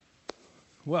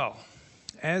Well,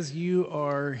 as you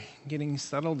are getting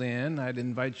settled in, I'd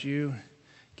invite you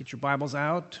get your Bibles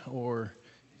out, or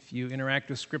if you interact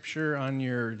with Scripture on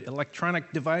your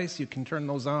electronic device, you can turn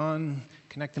those on,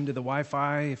 connect them to the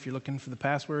Wi-Fi. If you're looking for the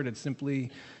password, it's simply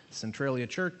Centralia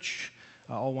Church,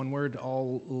 all one word,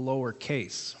 all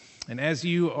lowercase. And as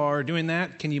you are doing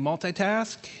that, can you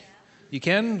multitask? You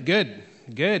can?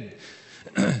 Good.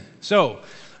 So,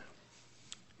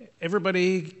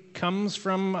 everybody comes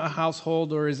from a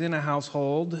household or is in a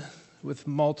household with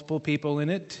multiple people in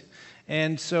it.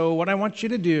 And so what I want you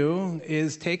to do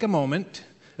is take a moment,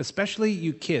 especially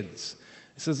you kids.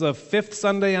 This is the fifth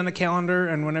Sunday on the calendar,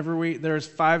 and whenever there's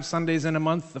 5 Sundays in a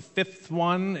month, the fifth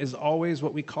one is always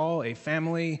what we call a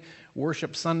family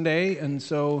worship Sunday. And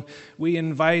so we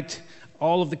invite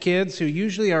all of the kids who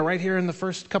usually are right here in the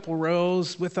first couple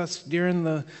rows with us during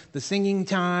the singing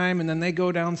time, and then they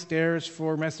go downstairs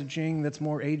for messaging that's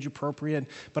more age appropriate.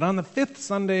 But on the fifth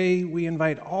Sunday, we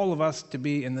invite all of us to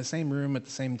be in the same room at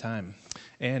the same time,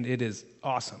 and it is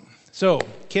awesome. So,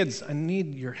 kids, I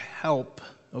need your help,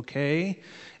 okay?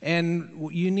 And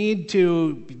you need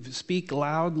to speak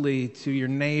loudly to your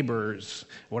neighbors.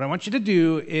 What I want you to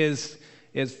do is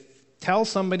tell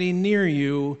somebody near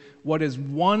you what is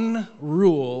one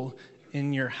rule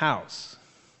in your house,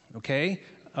 okay?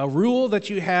 A rule that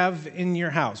you have in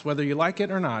your house, whether you like it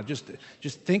or not. Just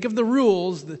think of the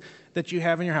rules that you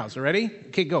have in your house. Ready?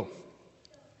 Okay, go.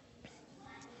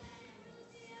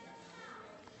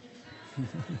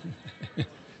 It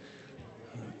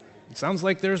sounds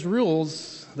like there's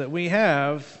rules that we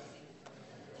have.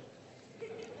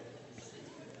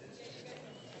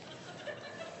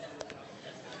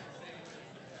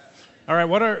 All right,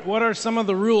 what are some of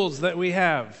the rules that we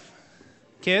have?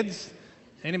 Kids,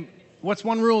 what's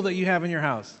one rule that you have in your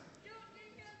house?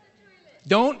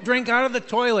 Don't drink out of the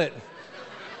toilet.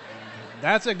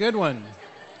 That's a good one.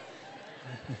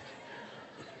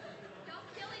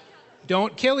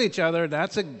 Don't kill each other.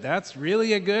 That's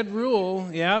really a good rule.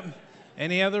 Yep.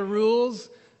 Any other rules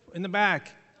in the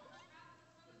back?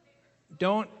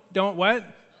 Don't what?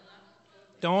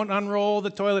 Don't unroll the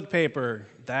toilet paper.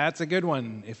 That's a good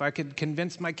one. If I could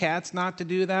convince my cats not to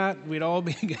do that, we'd all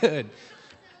be good.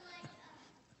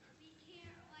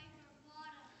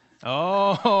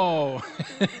 Oh,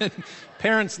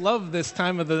 parents love this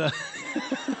time of the...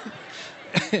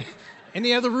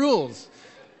 Any other rules?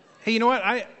 Hey, you know what?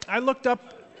 I looked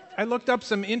up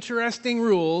some interesting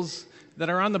rules that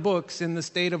are on the books in the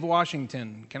state of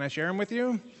Washington. Can I share them with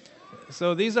you?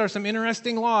 So these are some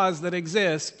interesting laws that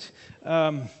exist.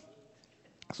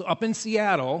 So up in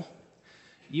Seattle,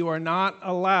 you are not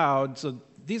allowed, so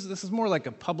this is more like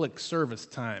a public service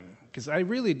time, because I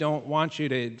really don't want you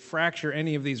to fracture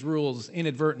any of these rules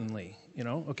inadvertently, you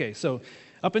know? Okay, so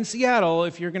up in Seattle,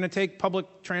 if you're going to take public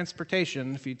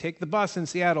transportation, if you take the bus in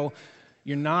Seattle,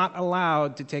 you're not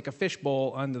allowed to take a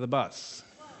fishbowl onto the bus.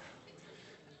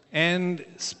 And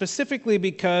specifically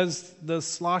because the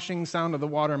sloshing sound of the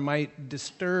water might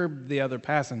disturb the other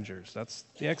passengers. That's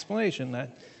the explanation.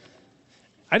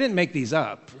 I didn't make these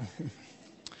up.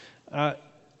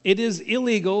 It is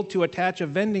illegal to attach a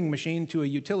vending machine to a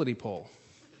utility pole.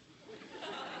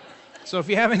 So if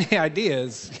you have any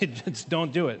ideas, just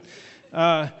don't do it.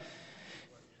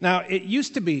 Now, it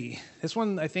used to be, this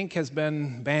one I think has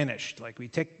been banished. Like we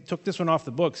took this one off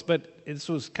the books, but this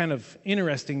was kind of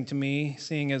interesting to me,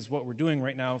 seeing as what we're doing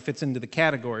right now fits into the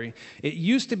category. It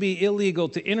used to be illegal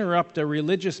to interrupt a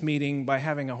religious meeting by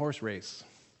having a horse race.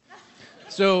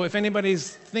 So if anybody's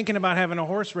thinking about having a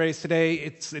horse race today,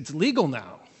 it's legal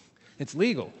now. It's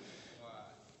legal.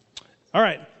 All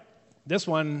right, this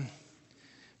one,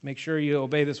 make sure you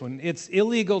obey this one. It's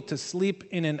illegal to sleep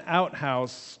in an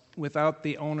outhouse without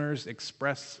the owner's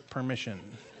express permission.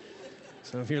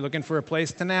 So if you're looking for a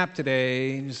place to nap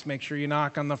today, just make sure you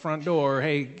knock on the front door.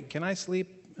 Hey, can I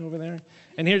sleep over there?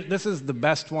 And this is the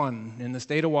best one in the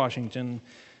state of Washington.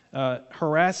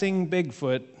 Harassing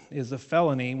Bigfoot is a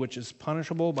felony which is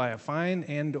punishable by a fine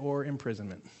and or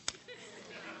imprisonment.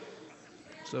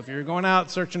 So if you're going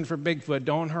out searching for Bigfoot,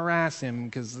 don't harass him,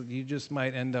 because you just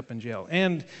might end up in jail.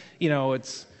 And, you know,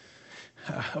 it's,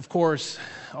 of course,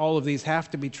 all of these have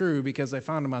to be true because I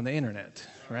found them on the internet,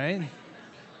 right?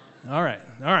 All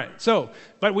right. So,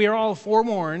 but we are all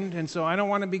forewarned, and so I don't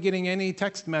want to be getting any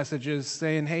text messages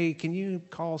saying, hey, can you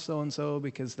call so-and-so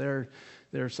because they're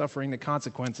suffering the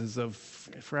consequences of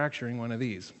fracturing one of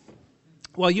these.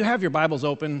 Well, you have your Bibles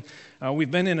open.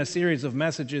 We've been in a series of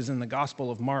messages in the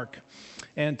Gospel of Mark,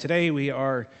 and today we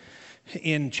are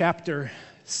in chapter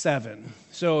 7.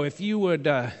 So if you would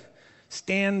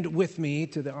stand with me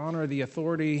to the honor of the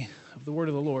authority of the word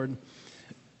of the Lord,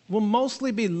 we'll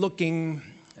mostly be looking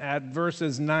at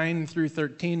verses 9 through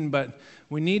 13, but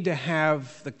we need to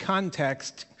have the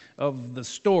context of the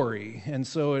story. And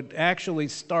so it actually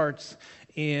starts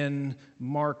in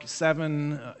Mark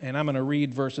 7, and I'm going to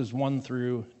read verses 1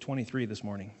 through 23 this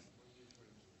morning.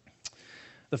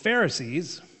 The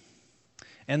Pharisees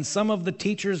and some of the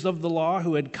teachers of the law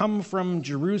who had come from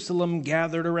Jerusalem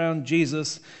gathered around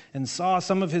Jesus and saw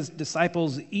some of his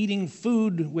disciples eating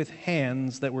food with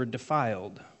hands that were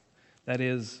defiled, that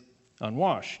is,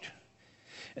 unwashed.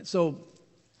 And so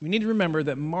we need to remember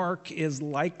that Mark is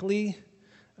likely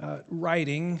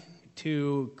writing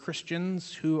to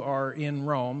Christians who are in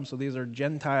Rome, so these are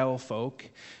Gentile folk,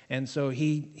 and so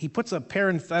he puts a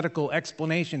parenthetical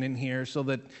explanation in here so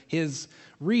that his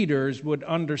readers would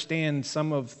understand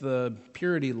some of the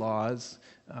purity laws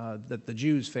that the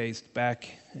Jews faced back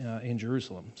in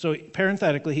Jerusalem. So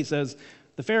parenthetically, he says,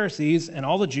 the Pharisees and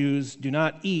all the Jews do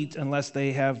not eat unless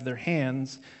they have their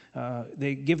hands,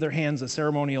 they give their hands a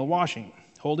ceremonial washing,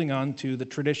 holding on to the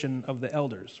tradition of the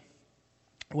elders.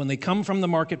 When they come from the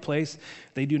marketplace,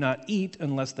 they do not eat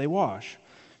unless they wash.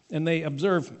 And they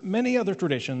observe many other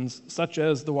traditions, such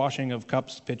as the washing of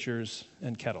cups, pitchers,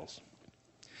 and kettles.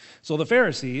 So the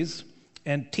Pharisees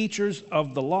and teachers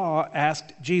of the law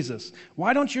asked Jesus,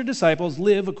 "Why don't your disciples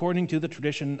live according to the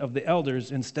tradition of the elders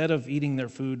instead of eating their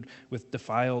food with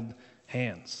defiled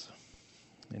hands?"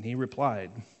 And he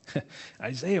replied,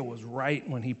 "Isaiah was right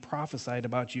when he prophesied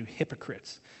about you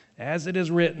hypocrites. As it is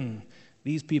written,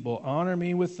 these people honor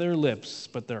me with their lips,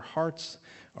 but their hearts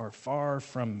are far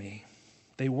from me.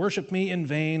 They worship me in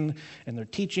vain, and their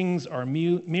teachings are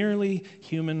merely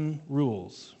human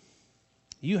rules.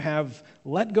 You have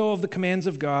let go of the commands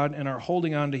of God and are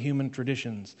holding on to human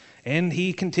traditions." And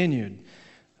he continued,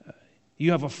 "You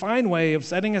have a fine way of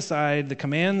setting aside the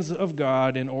commands of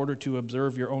God in order to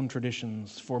observe your own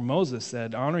traditions. For Moses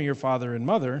said, 'Honor your father and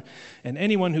mother,' and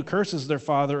anyone who curses their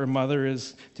father or mother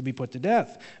is to be put to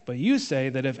death. But you say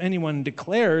that if anyone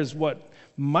declares what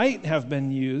might have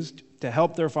been used to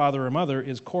help their father or mother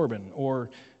is korban, or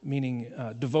meaning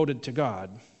devoted to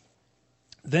God,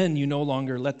 then you no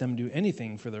longer let them do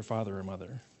anything for their father or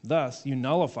mother. Thus, you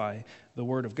nullify the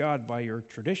word of God by your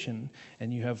tradition,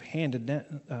 and you have handed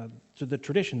down to the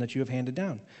tradition that you have handed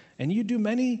down. And you do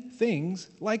many things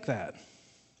like that."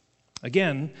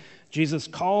 Again, Jesus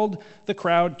called the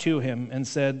crowd to him and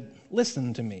said,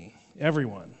 "Listen to me,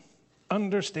 everyone.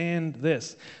 Understand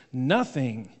this.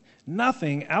 Nothing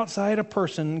outside a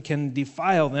person can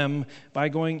defile them by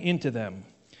going into them.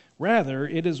 Rather,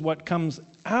 it is what comes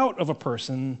out of a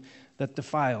person that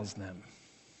defiles them."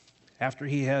 After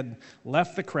he had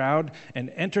left the crowd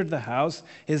and entered the house,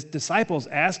 his disciples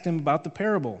asked him about the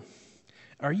parable.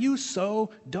 "Are you so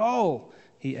dull?"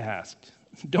 he asked.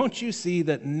 "Don't you see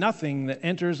that nothing that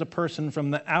enters a person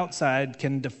from the outside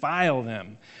can defile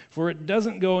them? For it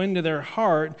doesn't go into their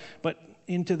heart, but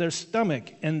into their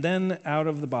stomach, and then out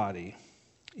of the body."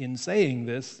 In saying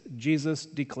this, Jesus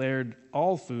declared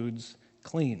all foods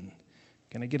clean.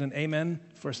 Can I get an amen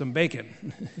for some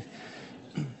bacon?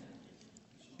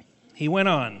 He went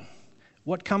on,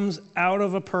 what comes out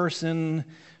of a person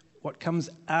is what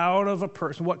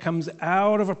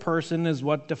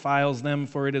defiles them,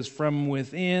 for it is from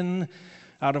within,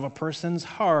 out of a person's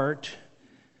heart,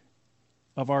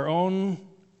 of our own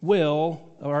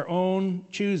will, of our own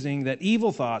choosing, that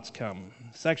evil thoughts come: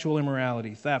 sexual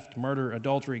immorality, theft, murder,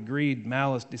 adultery, greed,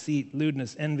 malice, deceit,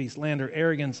 lewdness, envy, slander,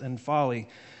 arrogance, and folly.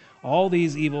 All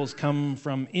these evils come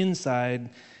from inside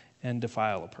and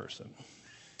defile a person.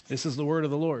 This is the word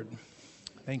of the Lord.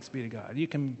 Thanks be to God. You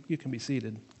can be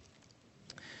seated.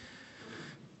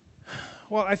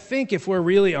 Well, I think if we're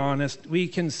really honest, we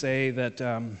can say that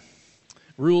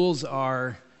rules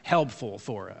are helpful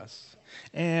for us.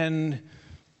 And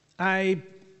I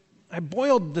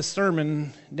boiled the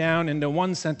sermon down into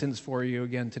one sentence for you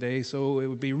again today, so it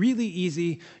would be really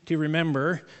easy to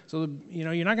remember. So,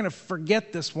 you're not going to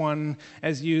forget this one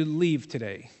as you leave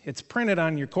today. It's printed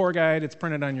on your core guide, it's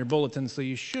printed on your bulletin, so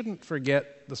you shouldn't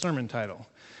forget the sermon title.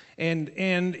 And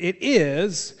it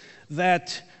is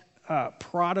that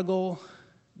prodigal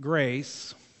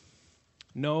grace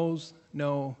knows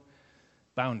no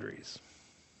boundaries.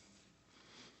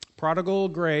 Prodigal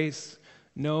grace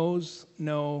knows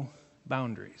no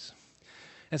boundaries.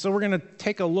 And so we're going to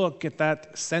take a look at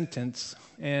that sentence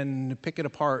and pick it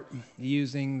apart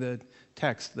using the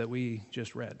text that we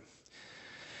just read.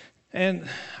 And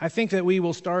I think that we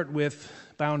will start with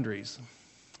boundaries,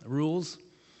 rules,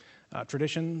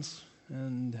 traditions,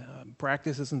 and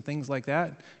practices and things like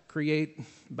that create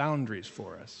boundaries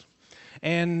for us.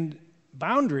 And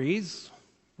boundaries,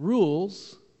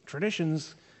 rules,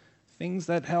 traditions, things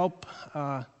that help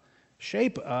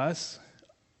shape us,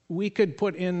 we could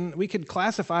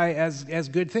classify as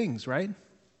good things, right?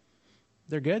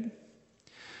 They're good.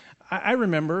 I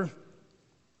remember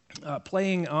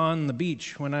playing on the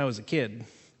beach when I was a kid,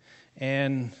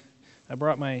 and I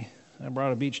brought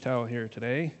a beach towel here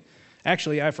today.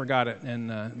 Actually, I forgot it,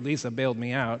 and Lisa bailed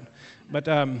me out. But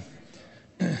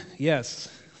yes,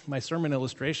 my sermon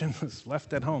illustration was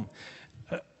left at home.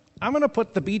 I'm going to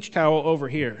put the beach towel over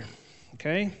here,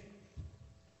 okay?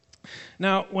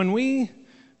 Now, when we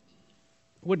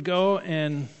would go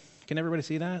and, can everybody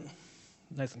see that?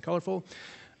 Nice and colorful.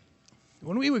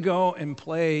 When we would go and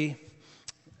play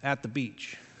at the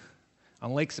beach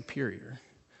on Lake Superior,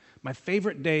 my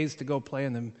favorite days to go play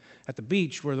at the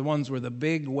beach were the ones where the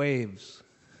big waves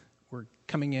were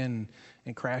coming in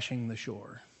and crashing the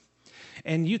shore.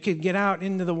 And you could get out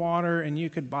into the water and you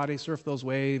could body surf those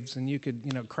waves and you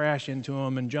could, crash into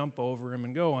them and jump over them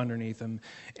and go underneath them.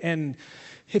 And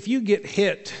if you get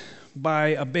hit by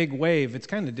a big wave, it's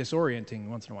kind of disorienting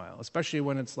once in a while, especially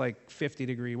when it's like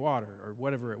 50-degree water or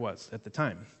whatever it was at the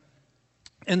time.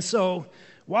 And so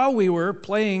while we were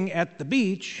playing at the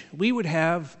beach, we would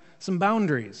have some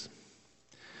boundaries.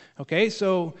 Okay,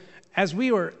 so as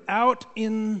we were out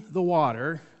in the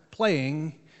water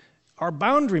playing, our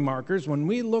boundary markers, when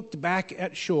we looked back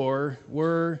at shore,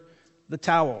 were the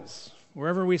towels,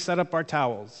 wherever we set up our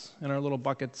towels and our little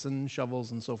buckets and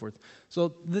shovels and so forth.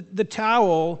 So the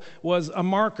towel was a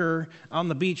marker on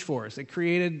the beach for us. It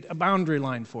created a boundary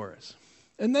line for us.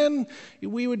 And then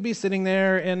we would be sitting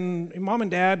there, and Mom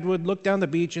and Dad would look down the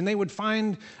beach, and they would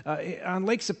find on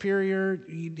Lake Superior,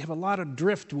 you'd have a lot of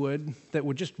driftwood that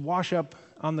would just wash up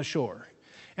on the shore.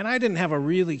 And I didn't have a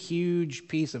really huge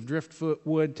piece of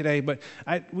driftwood today, but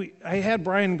I had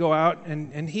Brian go out,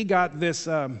 and he got this.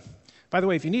 By the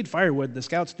way, if you need firewood, the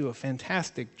Scouts do a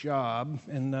fantastic job,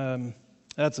 and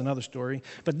that's another story.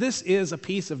 But this is a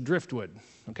piece of driftwood,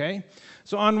 okay?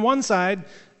 So on one side,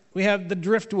 we have the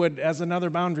driftwood as another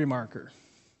boundary marker.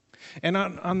 And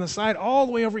on the side all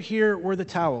the way over here were the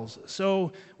towels.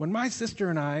 So when my sister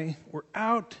and I were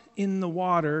out in the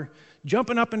water,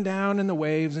 jumping up and down in the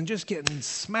waves and just getting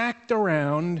smacked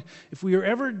around, if we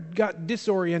ever got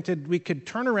disoriented, we could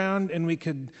turn around and we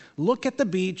could look at the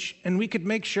beach and we could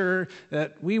make sure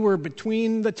that we were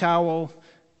between the towel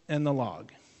and the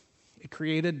log. It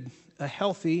created a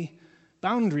healthy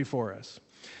boundary for us.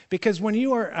 Because when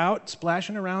you are out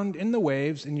splashing around in the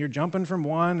waves and you're jumping from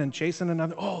one and chasing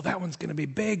another, oh, that one's going to be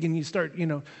big, and you start,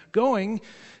 going,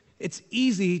 it's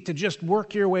easy to just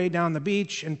work your way down the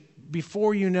beach, and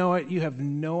before you know it, you have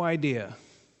no idea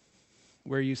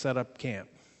where you set up camp.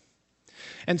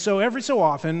 And so every so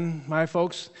often, my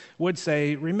folks would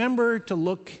say, remember to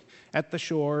look at the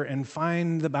shore and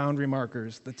find the boundary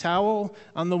markers. The towel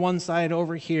on the one side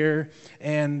over here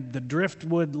and the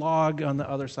driftwood log on the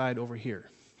other side over here.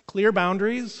 Clear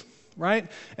boundaries,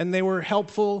 right? And they were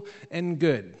helpful and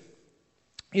good.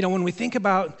 When we think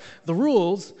about the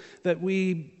rules that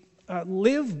we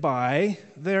live by,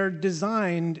 they're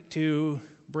designed to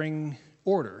bring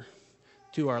order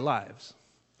to our lives.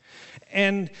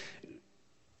 And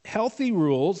healthy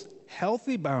rules,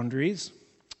 healthy boundaries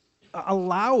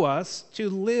allow us to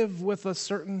live with a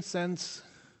certain sense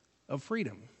of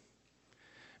freedom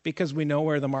because we know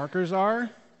where the markers are,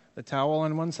 the towel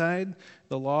on one side,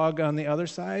 the log on the other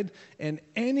side, and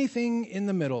anything in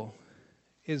the middle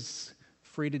is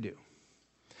free to do.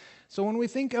 So when we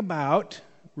think about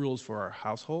rules for our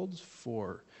households,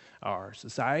 for our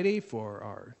society, for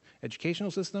our educational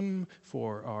system,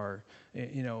 for our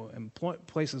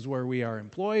places where we are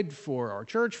employed, for our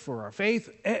church, for our faith,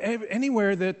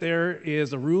 anywhere that there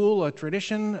is a rule, a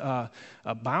tradition, a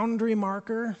boundary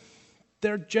marker,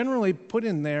 they're generally put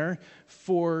in there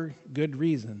for good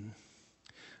reason,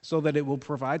 so that it will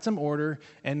provide some order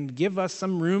and give us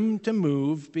some room to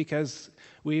move because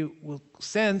we will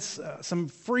sense some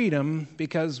freedom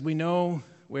because we know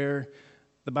where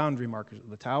the boundary markers are,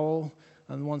 the towel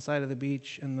on one side of the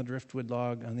beach and the driftwood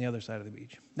log on the other side of the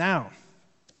beach. Now,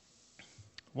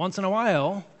 once in a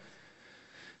while,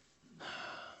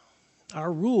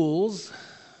 our rules,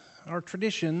 our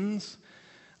traditions,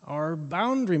 our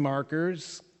boundary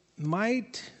markers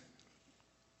might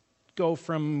go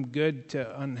from good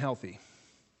to unhealthy,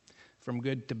 from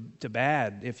good to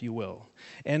bad, if you will.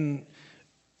 And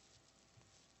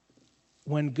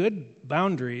when good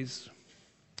boundaries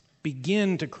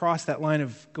begin to cross that line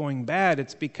of going bad,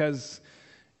 it's because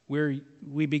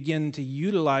we begin to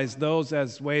utilize those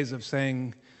as ways of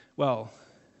saying, well,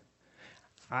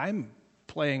 I'm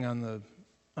playing on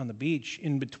the beach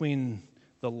in between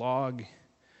the log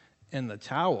and the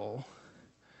towel,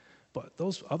 but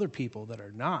those other people that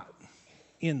are not,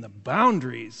 in the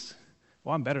boundaries,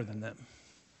 well, I'm better than them.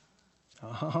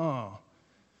 Oh.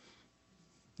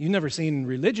 You've never seen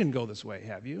religion go this way,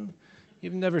 have you?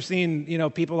 You've never seen,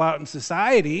 people out in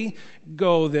society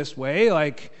go this way,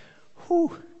 like,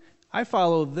 I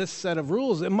follow this set of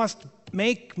rules. It must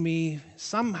make me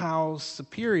somehow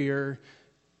superior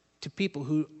to people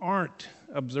who aren't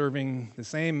observing the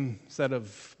same set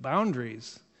of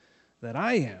boundaries that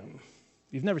I am.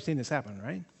 You've never seen this happen,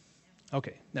 right?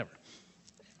 Okay, never.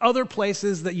 Other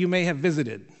places that you may have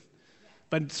visited,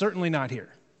 but certainly not here.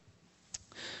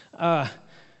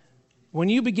 When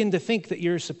you begin to think that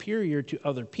you're superior to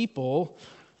other people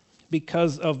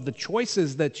because of the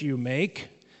choices that you make,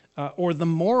 or the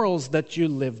morals that you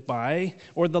live by,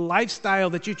 or the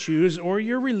lifestyle that you choose, or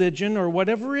your religion, or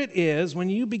whatever it is, when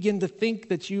you begin to think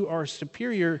that you are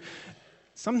superior,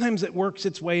 sometimes it works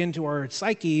its way into our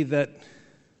psyche that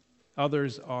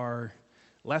others are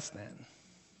less than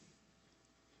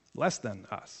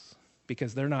us,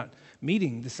 because they're not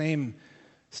meeting the same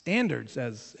standards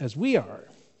as we are.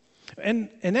 And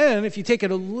then if you take it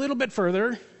a little bit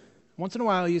further, once in a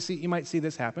while you might see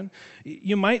this happen.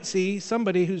 You might see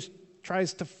somebody who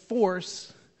tries to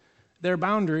force their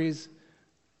boundaries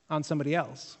on somebody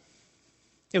else.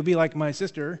 It would be like my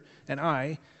sister and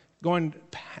I going,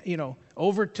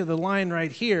 over to the line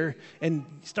right here and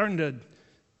starting to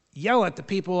yell at the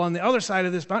people on the other side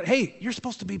of this boundary, hey, you're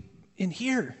supposed to be in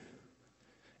here.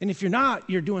 And if you're not,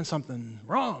 you're doing something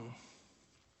wrong.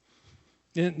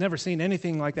 You've never seen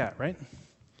anything like that, right?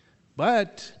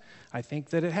 But I think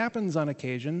that it happens on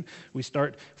occasion. We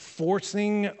start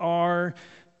forcing our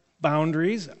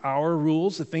boundaries, our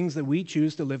rules, the things that we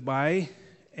choose to live by,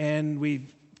 and we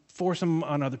force them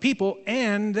on other people.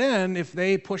 And then if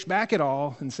they push back at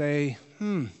all and say,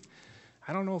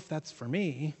 I don't know if that's for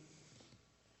me,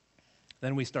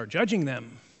 then we start judging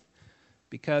them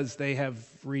because they have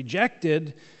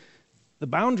rejected the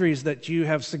boundaries that you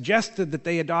have suggested that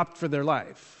they adopt for their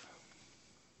life.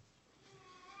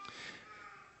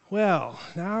 Well,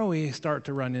 now we start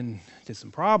to run into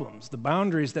some problems. The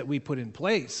boundaries that we put in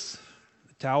place,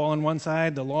 the towel on one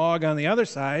side, the log on the other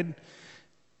side,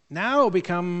 now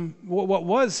become what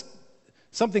was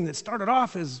something that started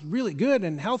off as really good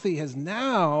and healthy has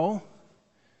now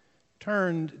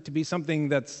turned to be something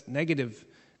that's negative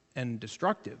and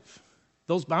destructive.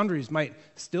 Those boundaries might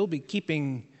still be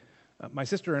keeping my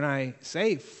sister and I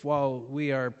safe while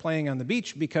we are playing on the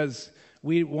beach because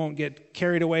we won't get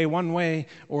carried away one way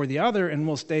or the other, and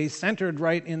we'll stay centered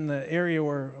right in the area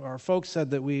where our folks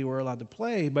said that we were allowed to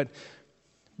play. But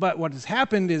what has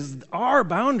happened is our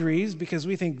boundaries, because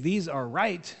we think these are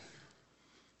right,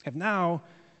 have now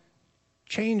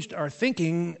changed our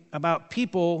thinking about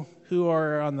people who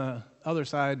are on the other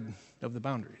side of the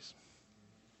boundaries.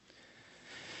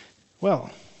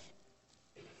 Well,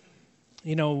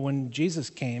 when Jesus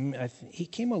came, he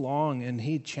came along and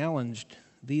he challenged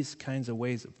these kinds of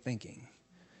ways of thinking.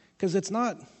 Because it's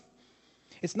not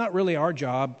really our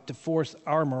job to force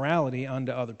our morality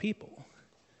onto other people.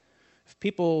 If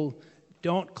people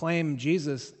don't claim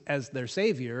Jesus as their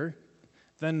Savior,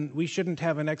 then we shouldn't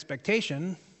have an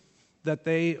expectation that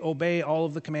they obey all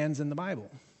of the commands in the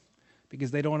Bible, because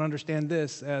they don't understand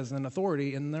this as an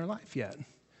authority in their life yet.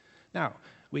 Now,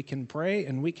 we can pray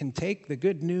and we can take the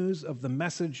good news of the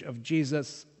message of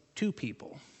Jesus to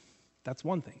people. That's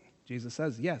one thing. Jesus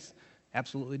says, yes,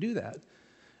 absolutely do that.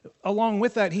 Along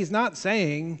with that, he's not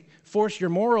saying force your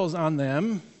morals on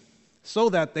them so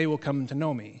that they will come to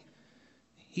know me.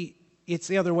 It's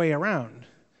the other way around.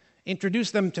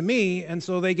 Introduce them to me, and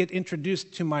so they get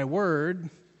introduced to my word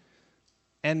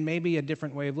and maybe a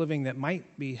different way of living that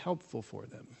might be helpful for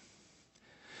them.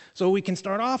 So we can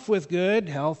start off with good,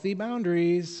 healthy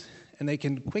boundaries, and they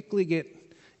can quickly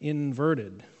get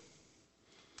inverted.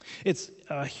 It's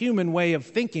a human way of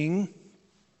thinking.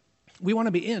 We want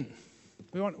to be in.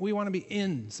 We want to be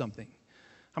in something.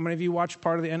 How many of you watched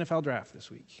part of the NFL draft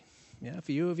this week? Yeah, a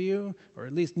few of you, or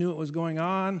at least knew it was going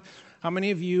on. How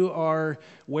many of you are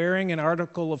wearing an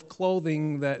article of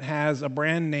clothing that has a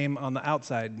brand name on the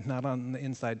outside, not on the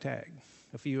inside tag?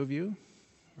 A few of you,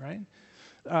 right?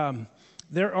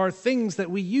 There are things that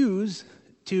we use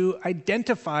to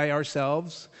identify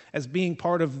ourselves as being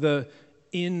part of the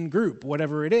in group,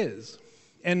 whatever it is.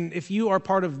 And if you are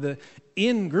part of the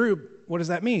in group, what does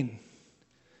that mean?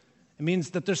 It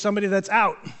means that there's somebody that's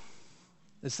out.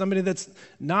 There's somebody that's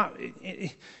not.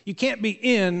 You can't be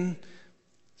in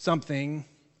something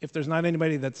if there's not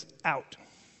anybody that's out,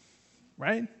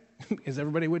 right? Because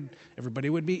everybody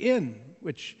would be in,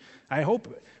 which I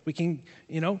hope we can,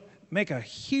 make a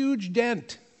huge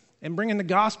dent in bringing the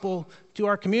gospel to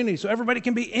our community so everybody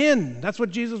can be in. That's what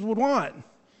Jesus would want.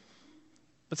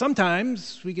 But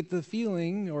sometimes we get the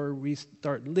feeling, or we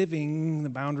start living the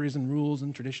boundaries and rules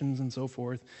and traditions and so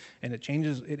forth, and it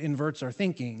inverts our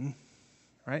thinking,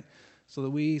 right? So that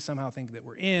we somehow think that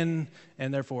we're in,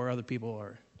 and therefore other people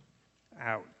are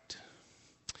out.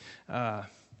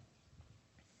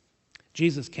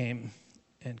 Jesus came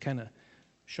and kind of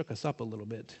shook us up a little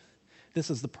bit. This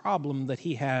is the problem that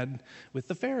he had with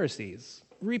the Pharisees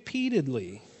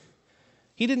repeatedly.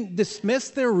 He didn't dismiss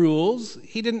their rules.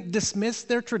 He didn't dismiss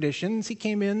their traditions. He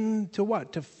came in to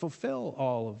what? To fulfill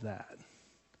all of that.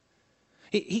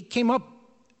 He came up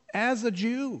as a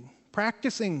Jew,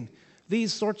 practicing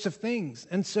these sorts of things.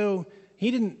 And so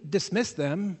he didn't dismiss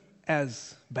them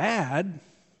as bad,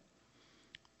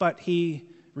 but he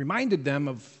reminded them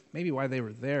of maybe why they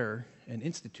were there and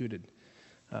instituted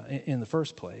in the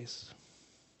first place.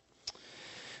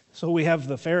 So we have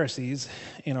the Pharisees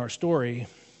in our story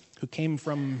who came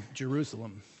from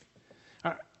Jerusalem.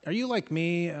 Are you like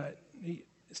me,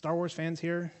 Star Wars fans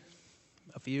here?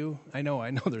 A few? I know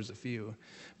there's a few.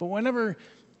 But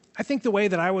I think the way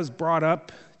that I was brought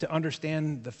up to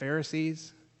understand the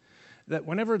Pharisees, that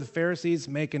whenever the Pharisees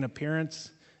make an appearance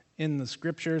in the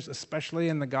scriptures, especially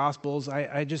in the Gospels,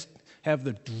 I just have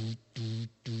the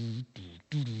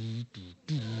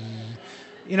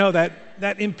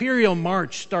that imperial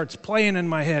march starts playing in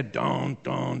my head. Dun,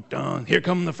 dun, dun. Here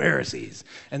come the Pharisees.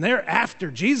 And they're after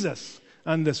Jesus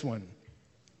on this one.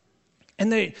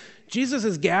 And Jesus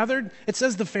is gathered. It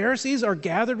says the Pharisees are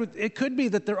gathered. It could be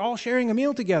that they're all sharing a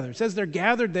meal together. It says they're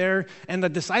gathered there and the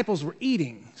disciples were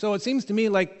eating. So it seems to me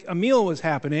like a meal was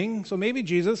happening. So maybe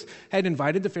Jesus had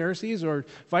invited the Pharisees or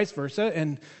vice versa.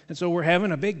 And so we're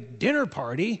having a big dinner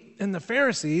party and the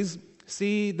Pharisees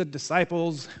see the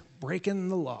disciples breaking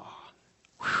the law.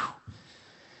 Whew.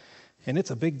 And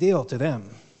it's a big deal to them.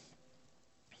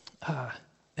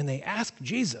 And they ask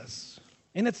Jesus.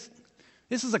 And this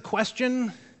is a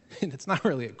question, and it's not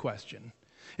really a question.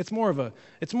 It's more of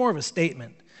a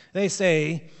statement. They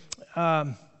say,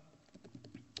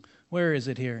 where is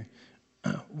it here?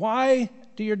 Why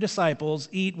do your disciples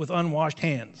eat with unwashed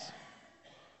hands?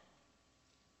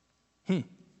 Do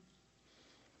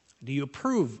you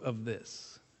approve of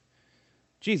this?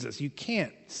 Jesus, you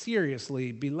can't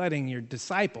seriously be letting your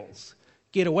disciples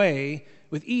get away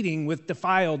with eating with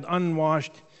defiled,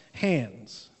 unwashed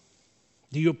hands.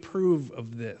 Do you approve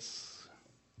of this?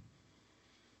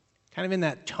 Kind of in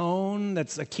that tone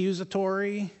that's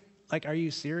accusatory. Like, are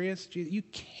you serious? You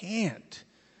can't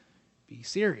be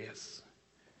serious.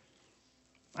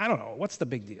 I don't know. What's the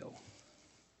big deal?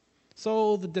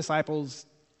 So the disciples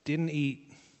didn't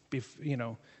eat,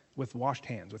 with washed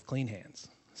hands, with clean hands.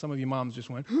 Some of you moms just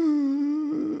went,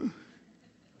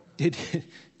 did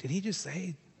he just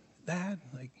say that?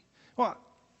 Well,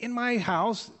 in my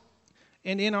house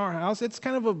and in our house, it's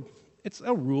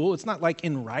a rule. It's not like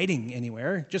in writing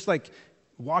anywhere. Just like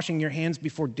washing your hands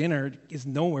before dinner is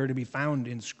nowhere to be found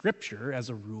in Scripture as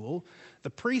a rule. The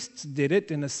priests did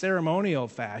it in a ceremonial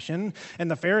fashion,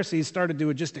 and the Pharisees started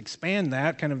to just expand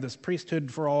that, kind of this priesthood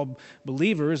for all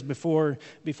believers before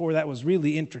that was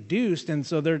really introduced. And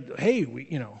so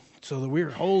so that we're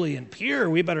holy and pure,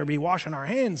 we better be washing our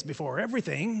hands before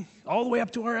everything, all the way up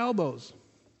to our elbows.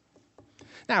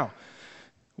 Now,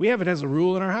 we have it as a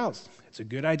rule in our house. It's a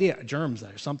good idea. Germs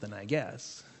or something, I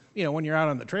guess. When you're out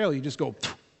on the trail, you just go,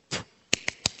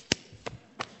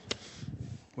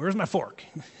 where's my fork?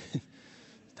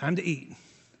 Time to eat.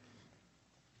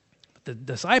 But the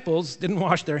disciples didn't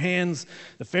wash their hands.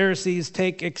 The Pharisees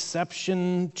take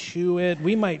exception to it.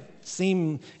 It might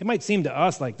seem to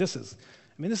us like this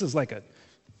is like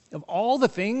of all the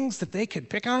things that they could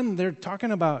pick on, they're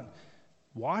talking about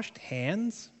washed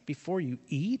hands before you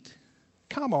eat?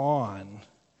 Come on.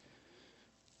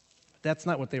 That's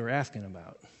not what they were asking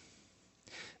about.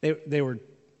 They were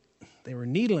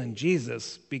needling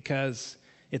Jesus because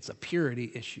it's a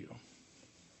purity issue.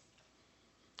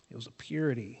 It was a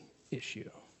purity issue.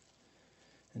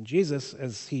 And Jesus,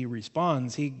 as he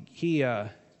responds, he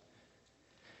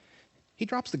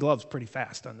drops the gloves pretty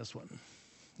fast on this one.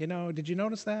 Did you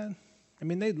notice that?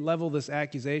 They level this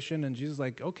accusation, and Jesus is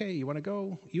like, okay, you want to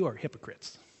go? You are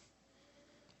hypocrites.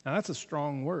 Now, that's a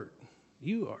strong word.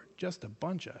 You are just a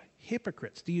bunch of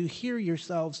hypocrites. Do you hear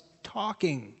yourselves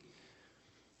talking?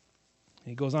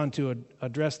 He goes on to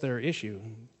address their issue.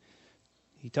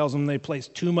 He tells them they place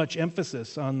too much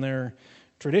emphasis on their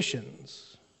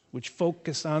traditions, which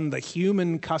focus on the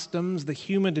human customs, the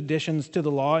human additions to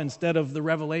the law, instead of the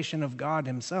revelation of God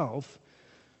himself.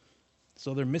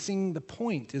 So they're missing the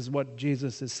point, is what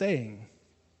Jesus is saying.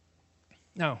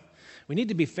 Now, we need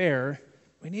to be fair.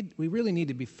 We really need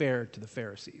to be fair to the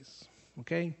Pharisees,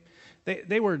 okay?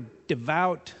 They were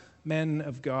devout men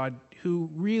of God who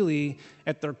really,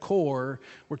 at their core,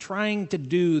 were trying to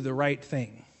do the right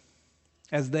thing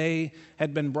as they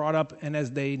had been brought up and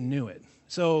as they knew it.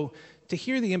 So to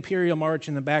hear the Imperial March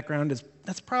in the background,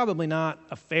 that's probably not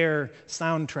a fair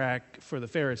soundtrack for the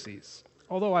Pharisees,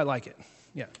 although I like it.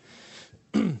 Yeah.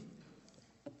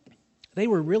 They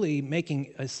were really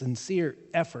making a sincere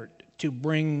effort to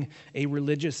bring a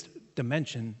religious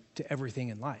dimension to everything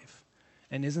in life.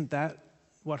 And isn't that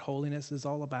what holiness is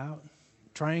all about?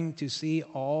 Trying to see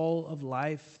all of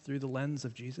life through the lens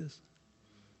of Jesus?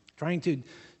 Trying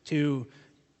to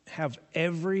have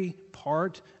every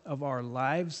part of our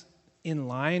lives in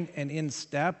line and in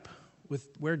step with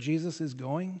where Jesus is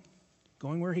going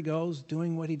where he goes,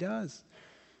 doing what he does.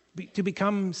 To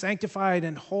become sanctified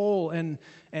and whole and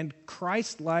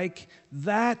Christ-like,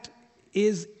 that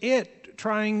is it.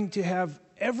 Trying to have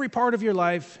every part of your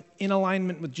life in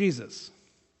alignment with Jesus.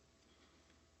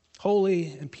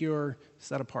 Holy and pure,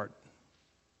 set apart.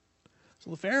 So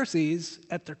the Pharisees,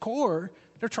 at their core,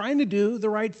 they're trying to do the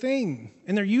right thing.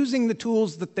 And they're using the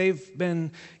tools that they've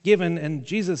been given. And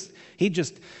Jesus, he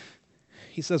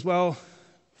says, well,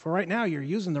 for right now, you're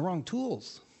using the wrong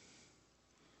tools.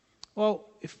 Well,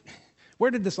 where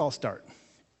did this all start?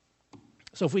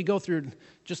 So if we go through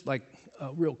just like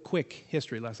a real quick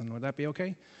history lesson, would that be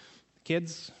okay?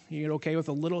 Kids, you okay with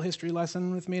a little history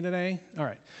lesson with me today? All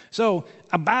right. So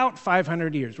about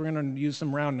 500 years, we're going to use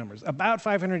some round numbers. About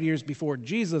 500 years before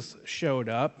Jesus showed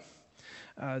up,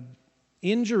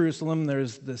 in Jerusalem,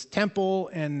 there's this temple,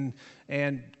 and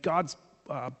God's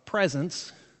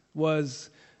presence was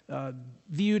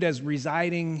viewed as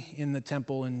residing in the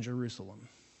temple in Jerusalem.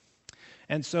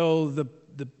 And so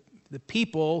the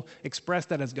people expressed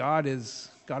that as God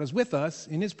is with us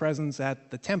in his presence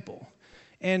at the temple.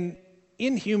 And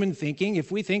in human thinking,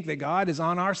 if we think that God is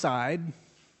on our side,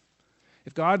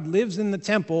 if God lives in the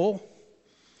temple,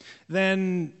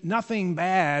 then nothing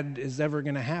bad is ever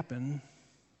going to happen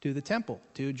to the temple,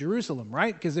 to Jerusalem,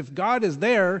 right? Because if God is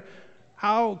there,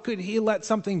 how could he let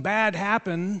something bad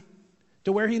happen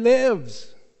to where he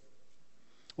lives?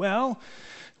 Well,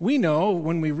 we know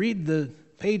when we read the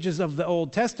pages of the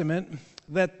Old Testament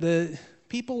that the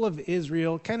people of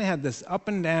Israel kind of had this up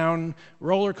and down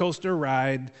roller coaster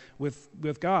ride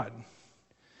with God.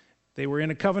 They were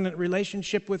in a covenant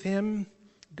relationship with him.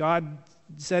 God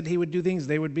said he would do things.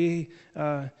 They would be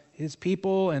his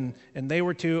people, and they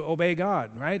were to obey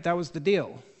God, right? That was the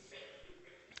deal.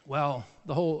 Well,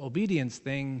 the whole obedience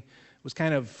thing was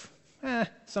kind of,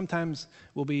 sometimes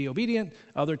we'll be obedient.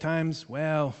 Other times,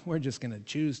 well, we're just going to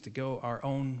choose to go our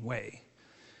own way.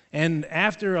 And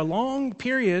after a long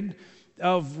period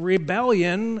of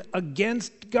rebellion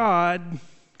against God,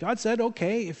 God said,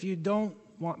 okay, if you don't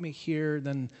want me here,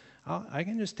 then I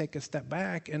can just take a step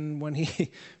back. And when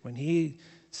he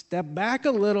stepped back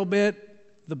a little bit,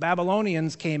 the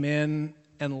Babylonians came in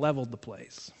and leveled the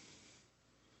place.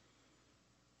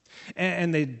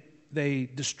 And they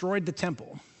destroyed the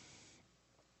temple.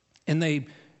 And they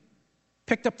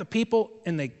picked up the people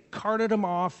and they carted them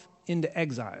off into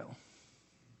exile,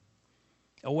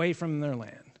 away from their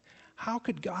land. How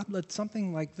could God let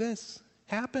something like this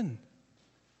happen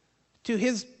to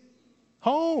his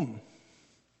home?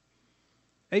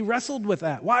 They wrestled with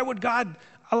that. Why would God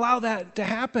allow that to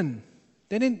happen?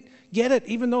 They didn't get it,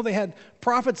 even though they had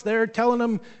prophets there telling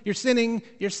them, you're sinning,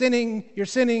 you're sinning, you're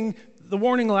sinning. The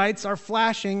warning lights are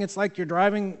flashing. It's like you're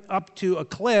driving up to a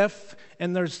cliff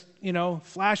and there's,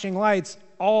 flashing lights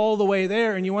all the way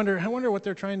there, and I wonder what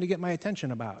they're trying to get my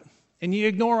attention about. And you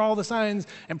ignore all the signs,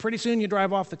 and pretty soon you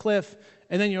drive off the cliff,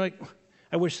 and then you're like,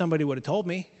 I wish somebody would have told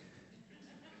me.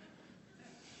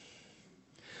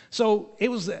 So it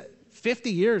was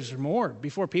 50 years or more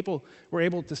before people were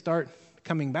able to start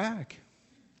coming back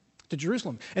to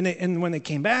Jerusalem. And when they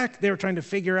came back, they were trying to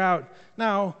figure out,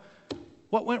 now,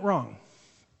 what went wrong?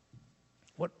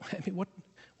 What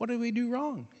did we do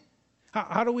wrong?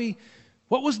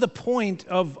 What was the point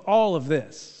of all of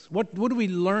this? What did we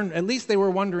learn? At least they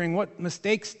were wondering, what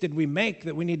mistakes did we make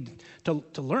that we need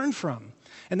to learn from?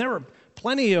 And there were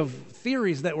plenty of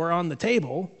theories that were on the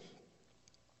table.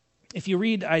 If you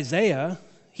read Isaiah,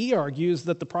 he argues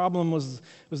that the problem was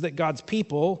that God's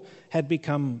people had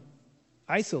become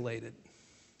isolated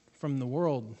from the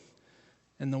world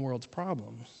and the world's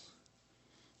problems.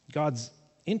 God's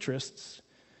interests,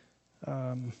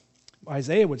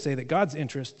 Isaiah would say that God's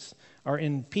interests are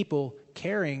in people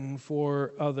caring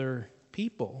for other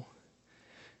people.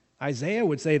 Isaiah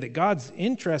would say that God's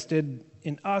interested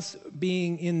in us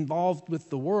being involved with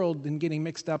the world and getting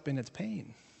mixed up in its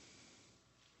pain.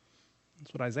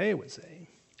 That's what Isaiah would say.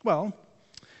 Well,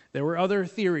 There were other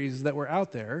theories that were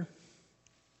out there.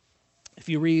 If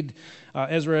you read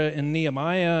Ezra and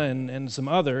Nehemiah and some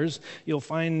others, you'll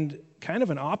find kind of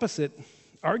an opposite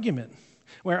argument,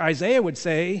 where Isaiah would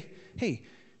say, hey,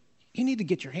 you need to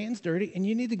get your hands dirty, and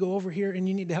you need to go over here, and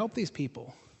you need to help these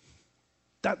people.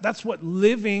 That's what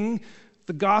living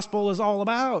the gospel is all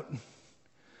about.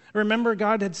 Remember,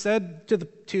 God had said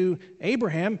to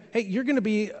Abraham, hey, you're going to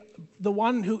be the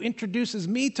one who introduces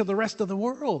me to the rest of the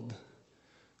world.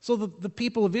 So the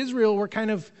people of Israel were kind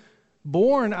of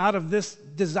born out of this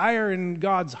desire in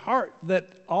God's heart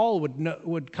that all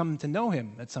would come to know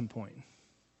him at some point.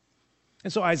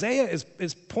 And so Isaiah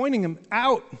is pointing him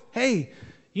out, hey,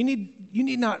 you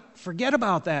need not forget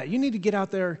about that. You need to get out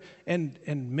there and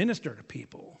minister to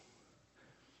people.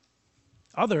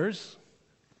 Others,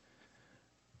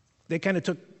 they kind of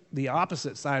took the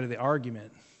opposite side of the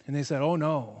argument, and they said, oh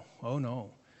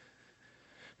no,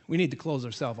 we need to close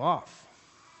ourselves off.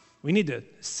 We need to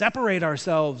separate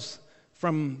ourselves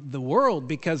from the world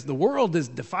because the world is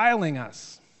defiling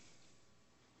us.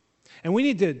 And we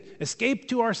need to escape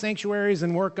to our sanctuaries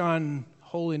and work on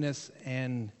holiness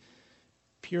and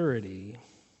purity.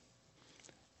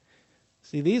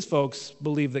 See, these folks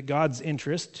believe that God's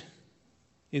interest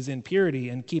is in purity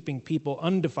and keeping people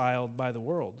undefiled by the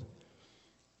world.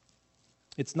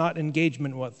 It's not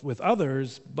engagement with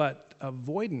others, but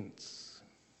avoidance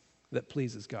that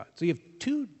pleases God. So you have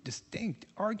two distinct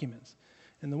arguments.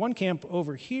 In the one camp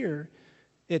over here,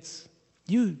 it's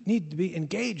you need to be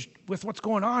engaged with what's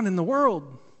going on in the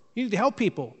world. You need to help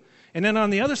people. And then on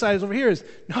the other side is over here is,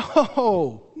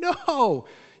 no.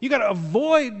 You got to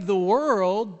avoid the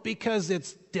world because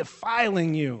it's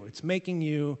defiling you. It's making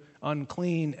you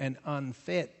unclean and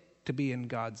unfit to be in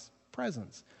God's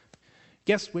presence.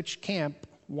 Guess which camp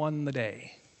won the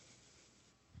day?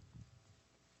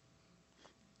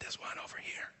 This one over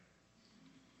here.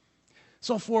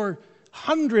 So for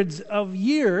hundreds of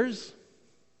years,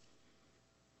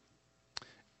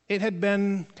 it had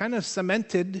been kind of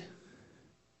cemented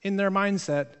in their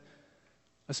mindset,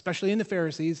 especially in the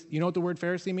Pharisees. You know what the word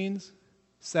Pharisee means?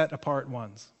 Set apart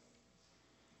ones.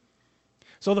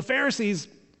 So the Pharisees'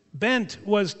 bent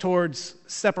was towards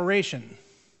separation.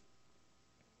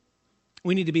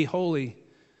 We need to be holy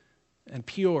and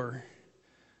pure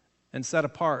and set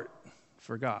apart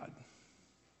for God.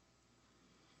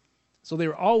 So they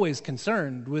were always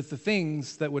concerned with the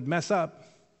things that would mess up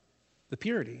the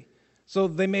purity. So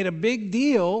they made a big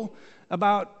deal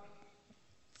about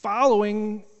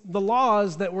following the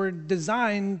laws that were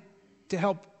designed to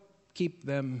help keep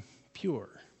them pure.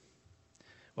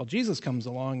 Well, Jesus comes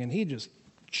along and he just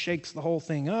shakes the whole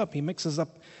thing up. He mixes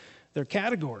up their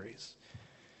categories.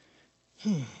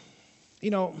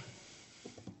 You know,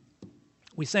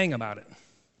 we sang about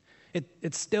it.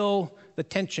 It's still the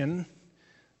tension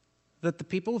that the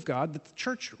people of God, that the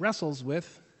church wrestles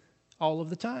with all of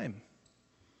the time.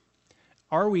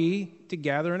 Are we to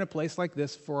gather in a place like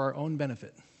this for our own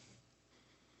benefit?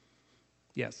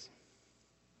 Yes.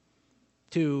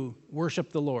 To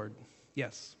worship the Lord?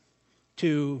 Yes.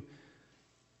 To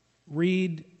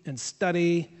read and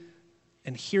study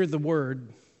and hear the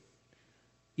word?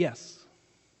 Yes.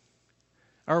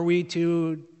 Are we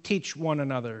to teach one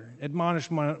another, admonish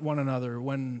one another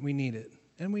when we need it?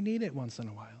 And we need it once in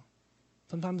a while.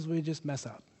 Sometimes we just mess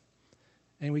up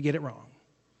and we get it wrong.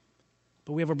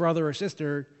 But we have a brother or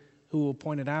sister who will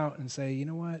point it out and say, you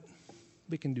know what?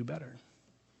 We can do better.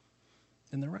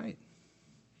 And they're right.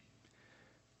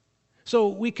 So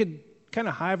we could kind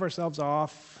of hive ourselves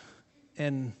off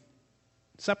and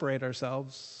separate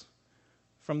ourselves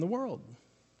from the world.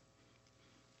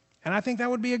 And I think that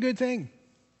would be a good thing.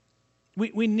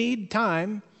 We need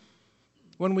time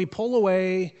when we pull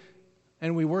away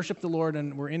and we worship the Lord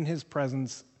and we're in His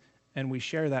presence and we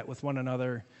share that with one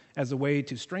another as a way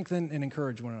to strengthen and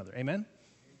encourage one another. Amen?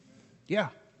 Yeah,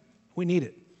 we need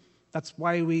it. That's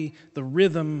why the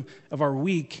rhythm of our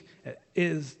week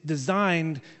is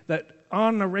designed that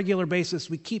on a regular basis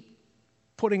we keep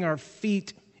putting our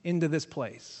feet into this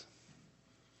place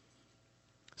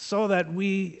so that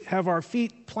we have our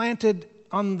feet planted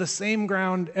on the same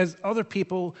ground as other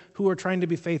people who are trying to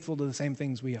be faithful to the same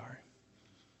things we are.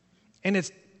 And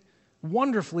it's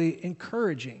wonderfully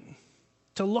encouraging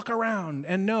to look around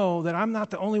and know that I'm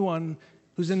not the only one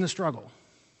who's in the struggle.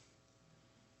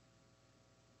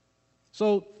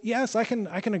 So, yes, I can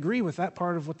agree with that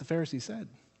part of what the Pharisees said.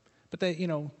 But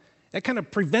that kind of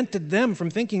prevented them from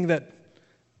thinking that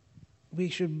we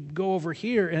should go over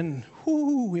here and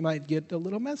we might get a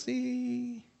little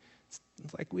messy.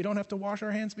 It's like we don't have to wash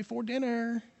our hands before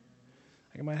dinner.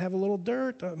 I might have a little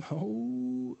dirt.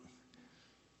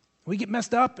 We We get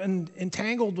messed up and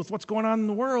entangled with what's going on in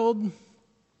the world.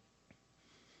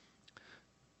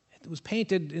 It was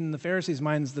painted in the Pharisees'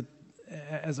 minds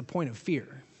as a point of fear.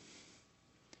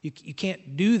 You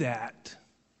can't do that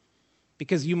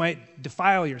because you might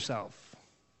defile yourself.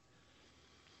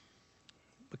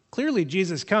 But clearly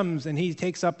Jesus comes and he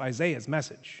takes up Isaiah's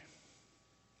message.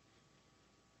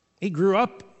 He grew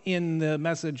up in the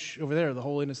message over there, the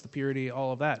holiness, the purity,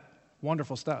 all of that.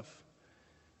 Wonderful stuff.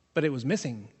 But it was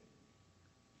missing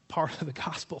part of the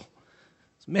gospel.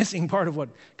 It's missing part of what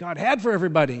God had for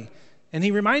everybody. And he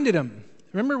reminded him.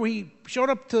 Remember, we showed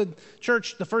up to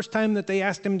church the first time that they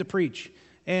asked him to preach.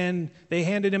 And they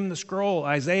handed him the scroll,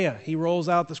 Isaiah. He rolls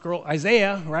out the scroll.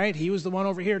 Isaiah, right? He was the one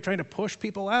over here trying to push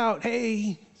people out.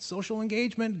 Hey, social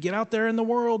engagement, get out there in the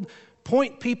world.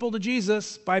 Point people to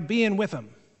Jesus by being with him.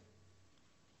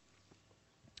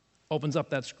 Opens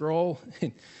up that scroll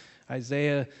in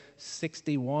Isaiah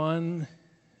 61.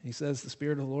 He says, the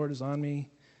Spirit of the Lord is on me.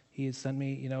 He has sent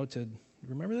me, to,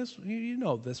 remember this? You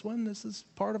know this one. This is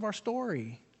part of our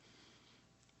story.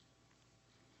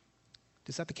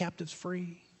 To set the captives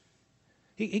free.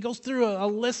 He goes through a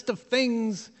list of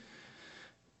things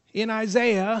in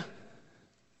Isaiah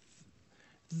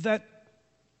that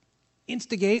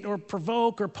instigate or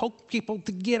provoke or poke people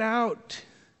to get out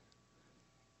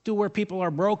to where people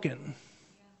are broken.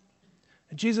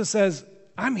 And Jesus says,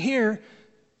 I'm here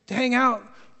to hang out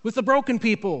with the broken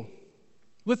people,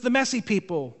 with the messy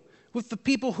people, with the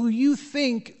people who you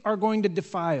think are going to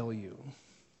defile you.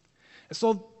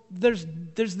 So there's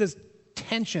this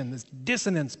tension, this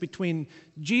dissonance between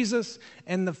Jesus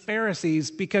and the Pharisees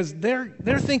because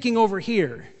they're thinking over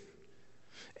here.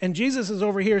 And Jesus is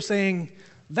over here saying,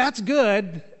 that's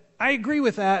good, I agree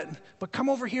with that, but come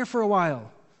over here for a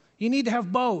while. You need to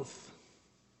have both.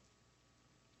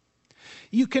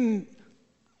 You can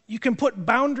put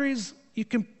boundaries,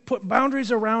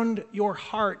 around your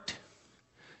heart.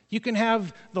 You can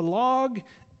have the log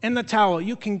and the towel.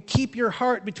 You can keep your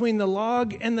heart between the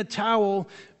log and the towel,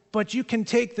 but you can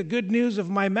take the good news of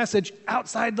my message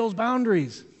outside those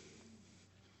boundaries.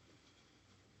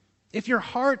 If your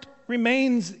heart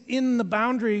remains in the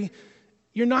boundary,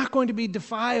 you're not going to be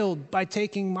defiled by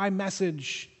taking my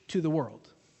message to the world.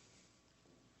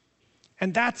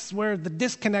 And that's where the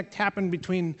disconnect happened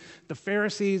between the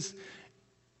Pharisees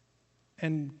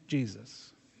and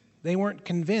Jesus. They weren't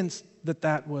convinced that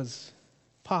that was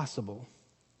possible.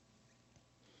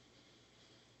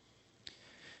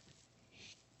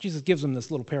 Jesus gives them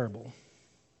this little parable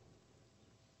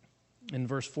in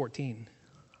verse 14.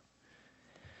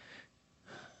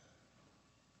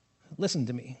 Listen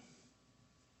to me.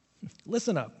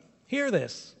 Listen up. Hear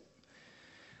this.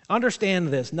 Understand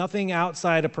this. Nothing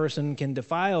outside a person can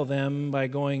defile them by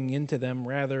going into them.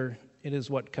 Rather, it is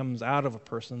what comes out of a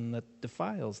person that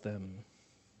defiles them.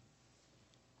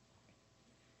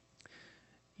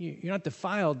 You're not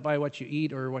defiled by what you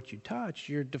eat or what you touch.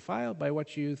 You're defiled by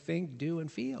what you think, do, and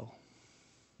feel.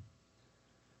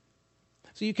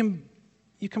 So you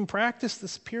can practice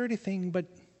this purity thing, but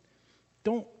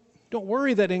don't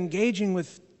worry that engaging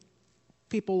with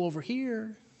people over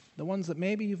here, the ones that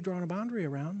maybe you've drawn a boundary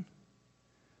around,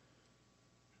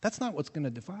 that's not what's going to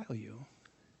defile you.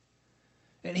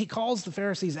 And he calls the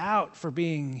Pharisees out for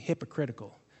being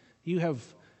hypocritical. You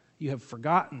have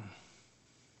forgotten.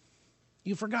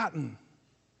 You've forgotten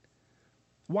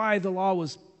why the law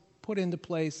was put into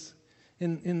place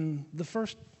in the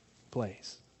first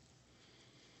place.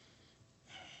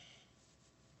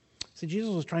 See, Jesus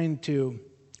was trying to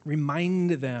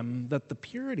remind them that the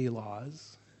purity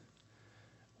laws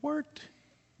weren't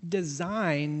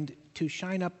designed to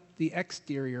shine up the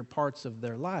exterior parts of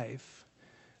their life.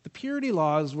 The purity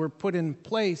laws were put in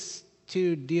place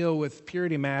to deal with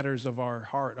purity matters of our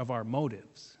heart, of our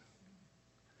motives.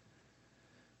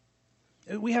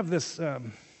 We have this,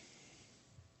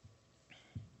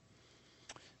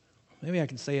 maybe I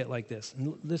can say it like this,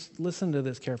 and listen to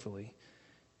this carefully.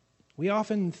 We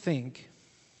often think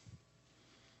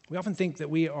that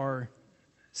we are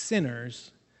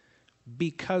sinners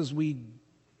because we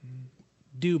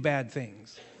do bad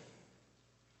things.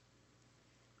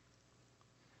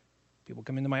 People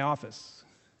come into my office,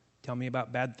 tell me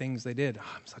about bad things they did.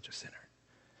 Oh, I'm such a sinner.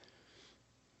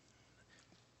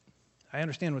 I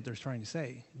understand what they're trying to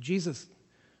say. Jesus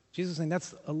is saying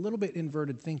that's a little bit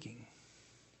inverted thinking.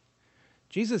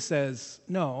 Jesus says,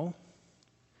 no,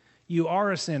 you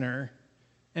are a sinner,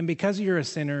 and because you're a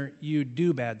sinner, you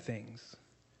do bad things.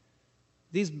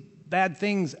 These bad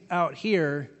things out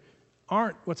here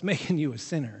aren't what's making you a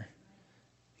sinner.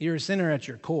 You're a sinner at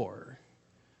your core.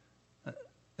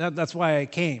 That's why I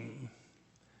came.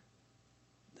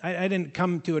 I didn't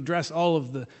come to address all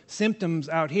of the symptoms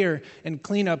out here and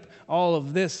clean up all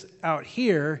of this out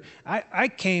here. I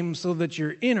came so that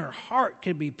your inner heart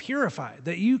could be purified,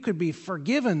 that you could be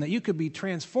forgiven, that you could be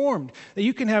transformed, that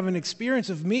you can have an experience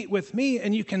of meet with me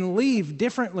and you can leave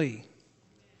differently.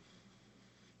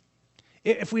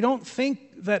 If we don't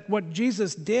think that what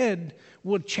Jesus did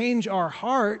would change our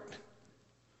heart,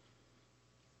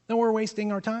 then we're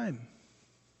wasting our time.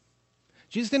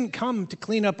 Jesus didn't come to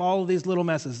clean up all of these little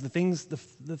messes, the things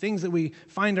that we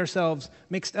find ourselves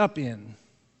mixed up in.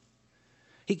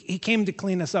 He came to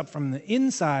clean us up from the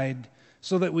inside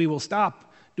so that we will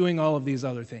stop doing all of these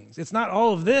other things. It's not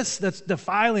all of this that's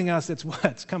defiling us, it's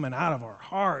what's coming out of our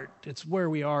heart. It's where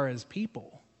we are as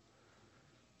people.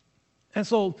 And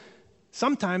so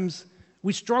sometimes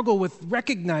we struggle with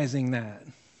recognizing that.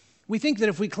 We think that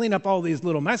if we clean up all these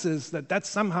little messes, that that's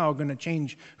somehow going to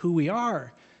change who we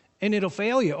are. And it'll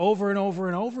fail you over and over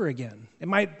and over again. It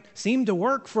might seem to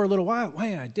work for a little while.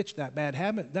 Hey, I ditched that bad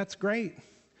habit. That's great.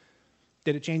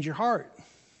 Did it change your heart?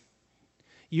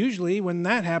 Usually when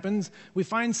that happens, we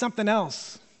find something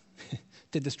else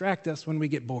to distract us when we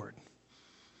get bored.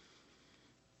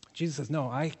 Jesus says, no,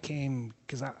 I came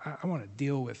because I want to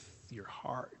deal with your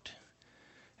heart.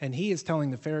 And he is telling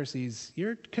the Pharisees,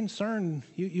 you're concerned.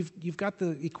 You've got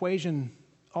the equation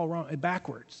all wrong,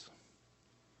 backwards.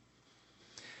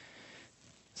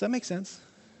 Does that make sense?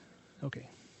 Okay.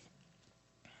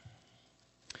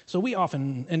 So we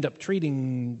often end up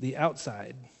treating the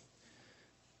outside,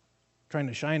 trying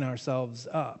to shine ourselves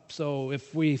up. So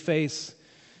if we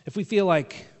feel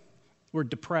like we're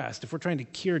depressed, if we're trying to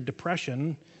cure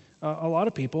depression, a lot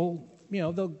of people,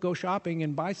 they'll go shopping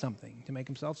and buy something to make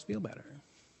themselves feel better.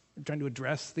 They're trying to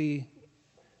address the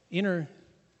inner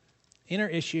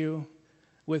issue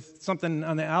with something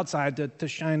on the outside to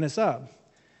shine us up.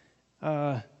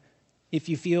 If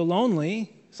you feel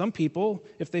lonely, some people,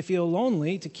 if they feel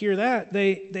lonely, to cure that,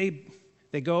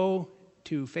 they go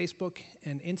to Facebook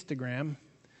and Instagram,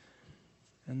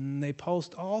 and they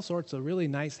post all sorts of really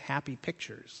nice, happy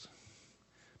pictures.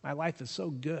 My life is so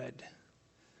good.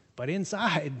 But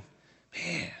inside,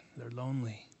 man, they're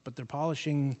lonely. But they're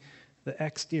polishing the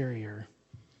exterior.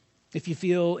 If you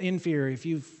feel inferior, if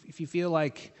you feel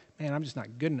like, man, I'm just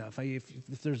not good enough,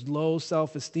 if there's low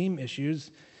self-esteem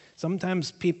issues,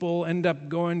 sometimes people end up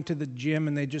going to the gym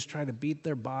and they just try to beat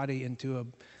their body into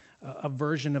a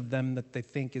version of them that they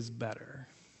think is better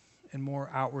and more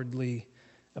outwardly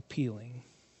appealing.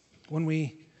 When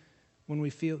we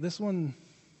feel this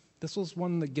was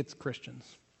one that gets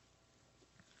Christians.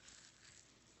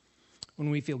 When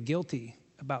we feel guilty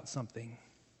about something,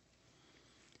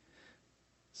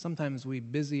 sometimes we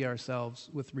busy ourselves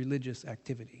with religious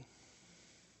activity.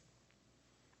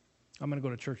 I'm going to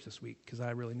go to church this week because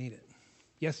I really need it.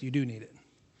 Yes, you do need it.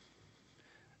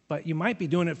 But you might be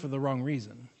doing it for the wrong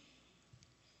reason.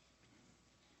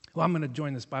 Well, I'm going to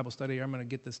join this Bible study, or I'm going to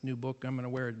get this new book, I'm going to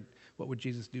wear a What Would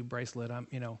Jesus Do bracelet,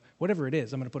 whatever it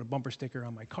is, I'm going to put a bumper sticker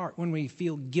on my cart. When we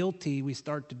feel guilty, we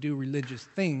start to do religious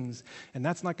things, and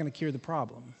that's not going to cure the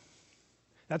problem.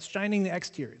 That's shining the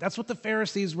exterior. That's what the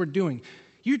Pharisees were doing.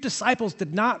 Your disciples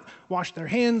did not wash their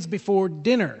hands before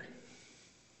dinner.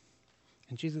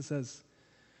 And Jesus says,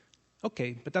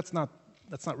 okay, but that's not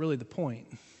really the point.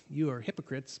 You are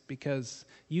hypocrites because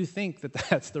you think that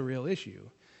that's the real issue.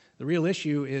 The real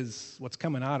issue is what's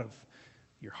coming out of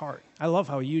your heart. I love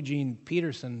how Eugene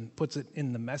Peterson puts it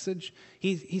in the Message.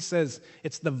 He says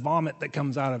it's the vomit that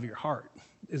comes out of your heart,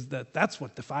 that's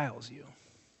what defiles you.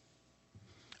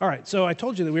 All right, so I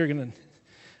told you that we were going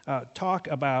to talk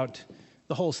about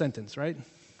the whole sentence, right?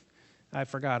 I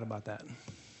forgot about that.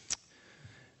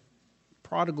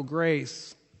 Prodigal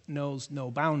grace knows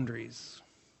no boundaries.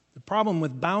 The problem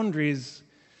with boundaries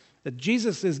that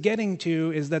Jesus is getting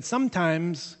to is that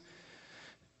sometimes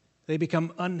they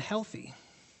become unhealthy.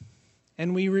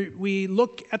 And we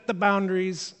look at the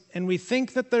boundaries and we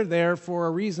think that they're there for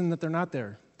a reason that they're not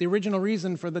there. The original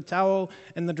reason for the towel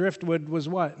and the driftwood was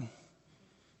what?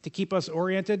 To keep us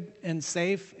oriented and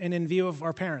safe and in view of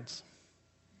our parents.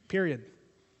 Period.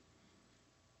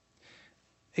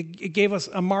 It gave us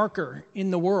a marker in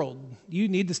the world. You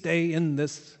need to stay in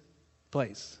this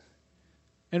place.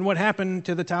 And what happened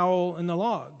to the towel and the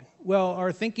log? Well,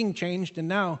 our thinking changed, and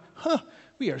now,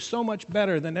 we are so much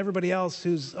better than everybody else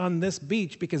who's on this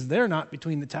beach because they're not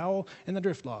between the towel and the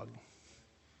drift log.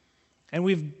 And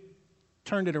we've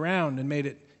turned it around and made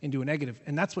it into a negative.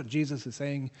 And that's what Jesus is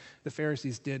saying the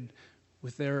Pharisees did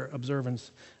with their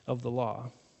observance of the law.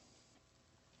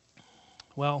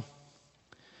 Well,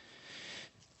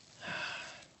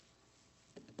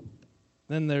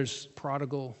 then there's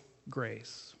prodigal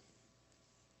grace.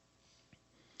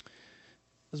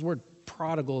 This word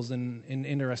prodigal is an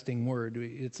interesting word.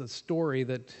 It's a story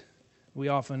that we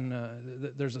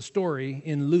often, there's a story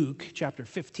in Luke chapter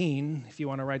 15, if you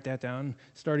want to write that down,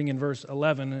 starting in verse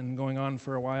 11 and going on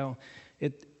for a while.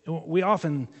 We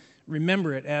often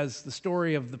remember it as the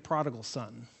story of the prodigal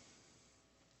son.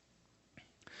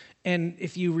 And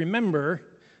if you remember,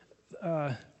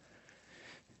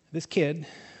 this kid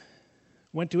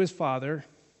went to his father,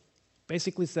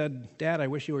 basically said, "Dad, I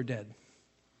wish you were dead.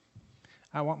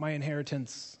 I want my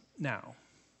inheritance now."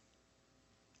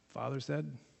 Father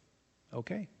said,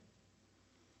 "Okay."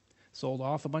 Sold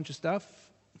off a bunch of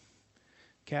stuff,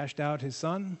 cashed out his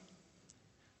son.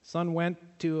 Son went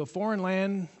to a foreign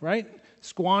land, right?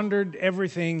 Squandered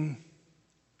everything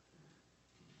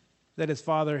that his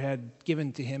father had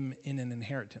given to him in an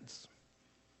inheritance.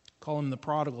 Call him the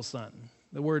prodigal son.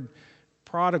 The word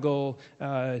prodigal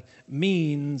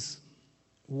means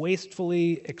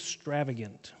wastefully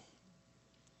extravagant.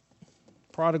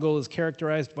 Prodigal is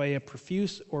characterized by a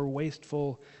profuse or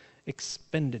wasteful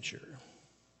expenditure.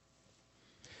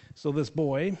 So this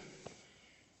boy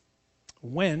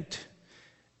went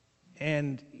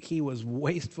and he was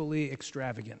wastefully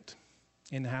extravagant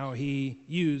in how he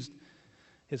used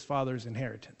his father's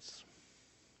inheritance.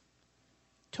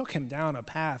 Took him down a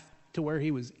path to where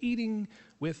he was eating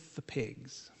with the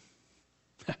pigs.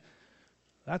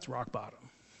 That's rock bottom.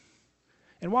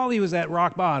 And while he was at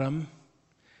rock bottom,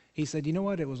 he said, "You know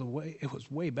what? It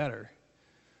was way better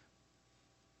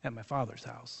at my father's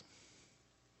house.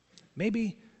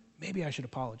 Maybe I should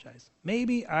apologize.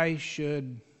 Maybe I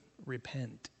should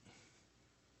repent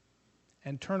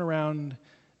and turn around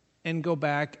and go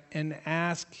back and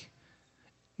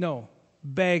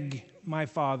beg my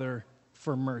father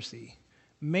for mercy.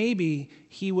 Maybe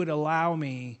he would allow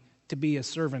me to be a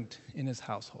servant in his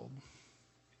household."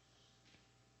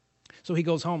 So he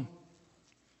goes home.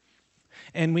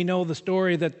 And we know the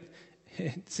story that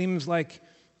it seems like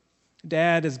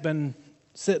Dad has been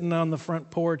sitting on the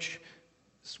front porch,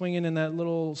 swinging in that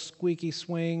little squeaky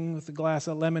swing with a glass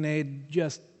of lemonade,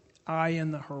 just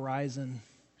eyeing the horizon,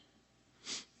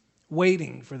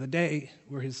 waiting for the day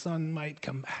where his son might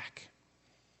come back.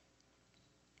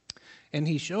 And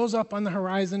he shows up on the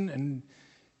horizon, and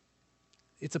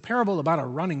it's a parable about a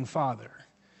running father.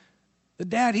 The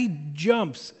dad, he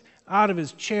jumps out of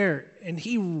his chair, and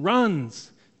he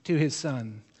runs to his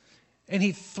son. And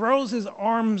he throws his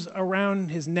arms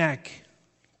around his neck,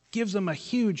 gives him a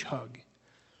huge hug,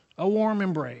 a warm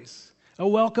embrace, a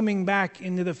welcoming back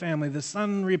into the family. The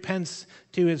son repents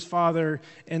to his father,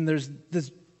 and there's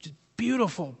this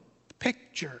beautiful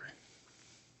picture.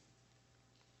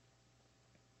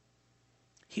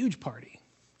 Huge party.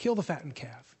 Kill the fattened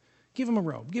calf. Give him a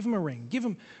robe. Give him a ring. Give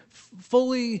him,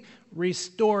 fully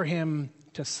restore him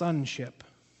to sonship.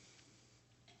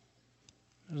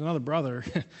 There's another brother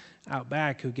out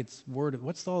back who gets word of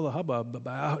what's all the hubbub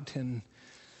about, and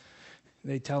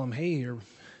they tell him, "Hey, your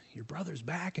brother's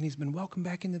back, and he's been welcomed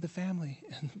back into the family."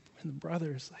 And the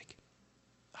brother's like,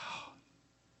 "Oh,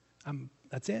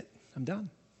 that's it. I'm done.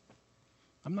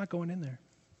 I'm not going in there."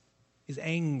 He's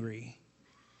angry.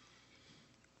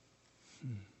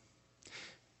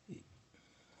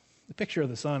 The picture of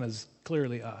the son is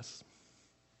clearly us.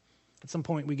 At some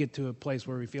point, we get to a place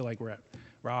where we feel like we're at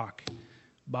rock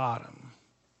bottom.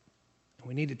 And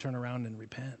we need to turn around and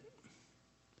repent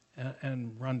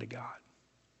and run to God.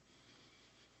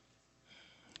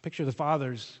 The picture of the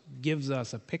fathers gives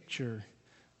us a picture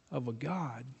of a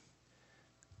God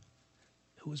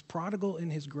who is prodigal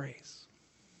in his grace.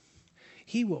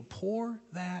 He will pour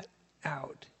that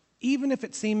out, even if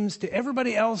it seems to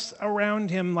everybody else around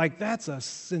him like that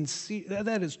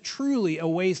is truly a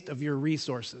waste of your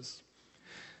resources.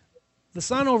 The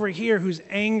son over here who's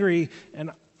angry,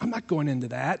 and I'm not going into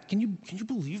that. Can you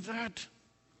believe that?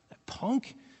 That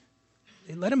punk?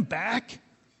 They let him back?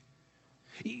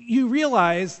 You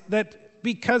realize that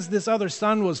because this other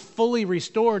son was fully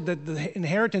restored, that the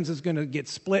inheritance is going to get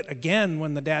split again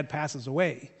when the dad passes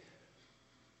away.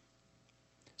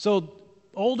 So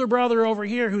older brother over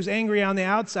here who's angry on the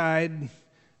outside,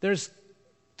 there's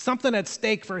something at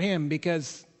stake for him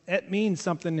because it means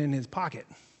something in his pocket.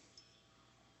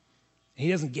 He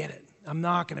doesn't get it. I'm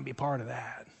not going to be part of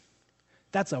that.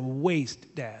 That's a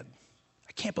waste, Dad.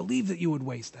 I can't believe that you would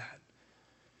waste that.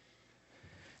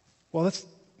 Well, that's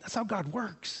how God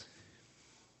works.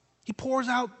 He pours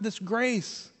out this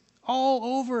grace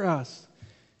all over us.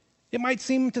 It might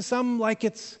seem to some like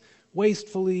it's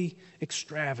wastefully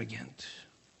extravagant.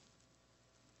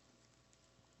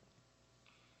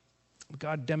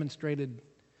 God demonstrated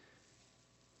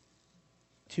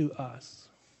to us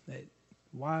that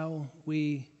while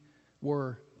we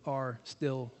were are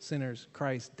still sinners,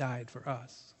 Christ died for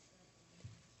us.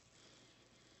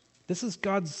 This is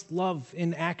God's love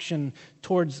in action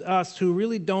towards us who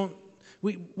really don't,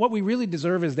 what we really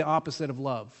deserve is the opposite of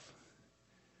love.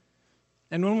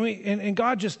 And when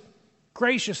God just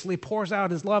graciously pours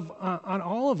out his love on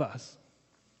all of us.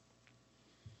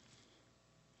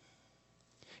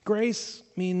 Grace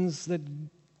means that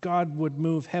God would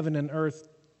move heaven and earth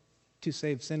to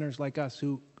save sinners like us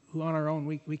who on our own,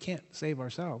 we can't save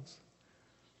ourselves.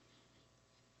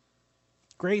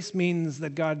 Grace means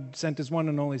that God sent his one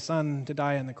and only Son to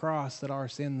die on the cross that our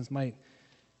sins might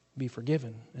be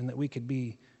forgiven and that we could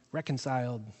be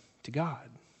reconciled to God.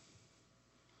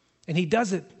 And he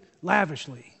does it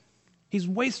lavishly. He's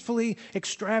wastefully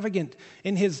extravagant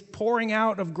in his pouring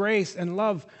out of grace and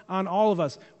love on all of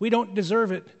us. We don't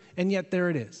deserve it, and yet there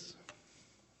it is.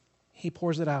 He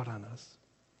pours it out on us.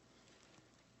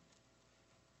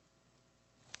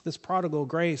 This prodigal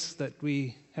grace that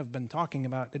we have been talking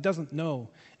about, it doesn't know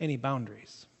any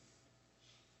boundaries.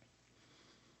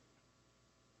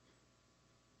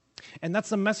 And that's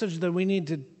the message that we need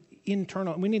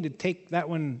to take that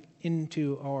one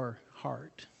into our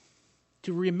heart.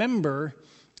 To remember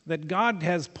that God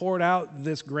has poured out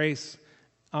this grace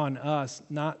on us,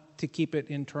 not to keep it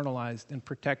internalized and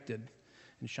protected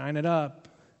and shine it up.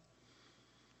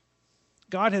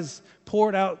 God has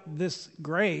poured out this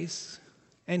grace,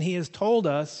 and he has told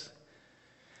us,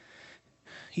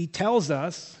 he tells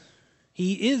us,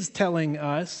 he is telling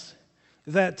us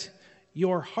that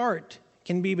your heart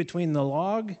can be between the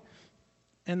log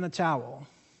and the towel.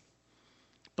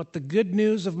 But the good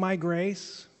news of my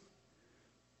grace,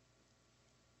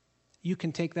 you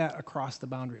can take that across the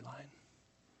boundary line.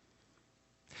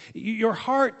 Your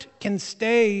heart can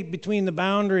stay between the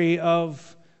boundary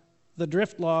of the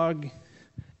drift log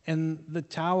and the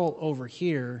towel over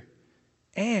here,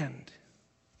 and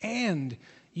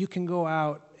you can go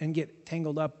out and get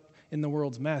tangled up in the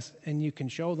world's mess, and you can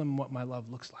show them what my love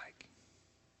looks like.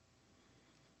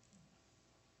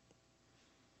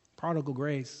 Prodigal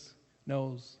grace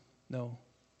knows no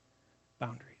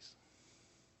boundaries.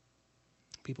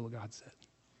 People of God said,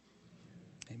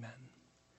 amen.